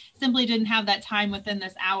just simply didn't have that time within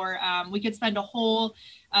this hour. We could spend a whole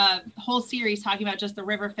series talking about just the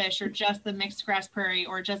river fish or just the mixed grass prairie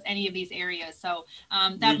or just any of these areas. So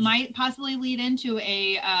that might possibly lead into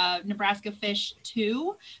a Nebraska Fish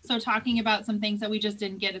 2. So talking about some things that we just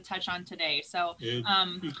didn't get to touch on today. So,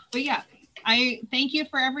 but yeah, I thank you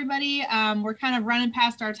for everybody. We're kind of running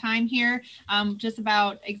past our time here, just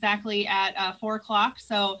about exactly at 4 o'clock.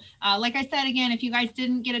 So like I said, again, if you guys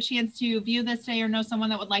didn't get a chance to view this today or know someone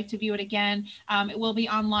that would like to view it again, it will be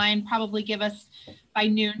online. Probably give us by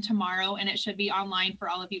noon tomorrow, and it should be online for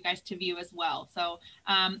all of you guys to view as well. So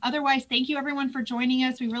otherwise, thank you everyone for joining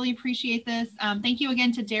us. We really appreciate this. Thank you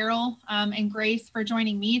again to Daryl and Grace for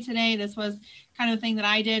joining me today. This was kind of a thing that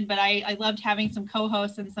I did, but I loved having some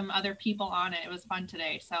co-hosts and some other people on it. It was fun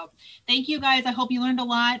today. So thank you guys. I hope you learned a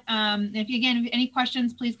lot. If you, again, any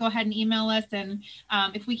questions, please go ahead and email us. And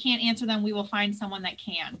if we can't answer them, we will find someone that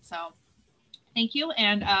can. So thank you.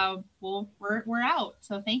 And we're out.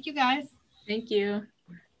 So thank you guys. Thank you.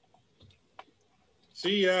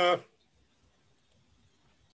 See ya.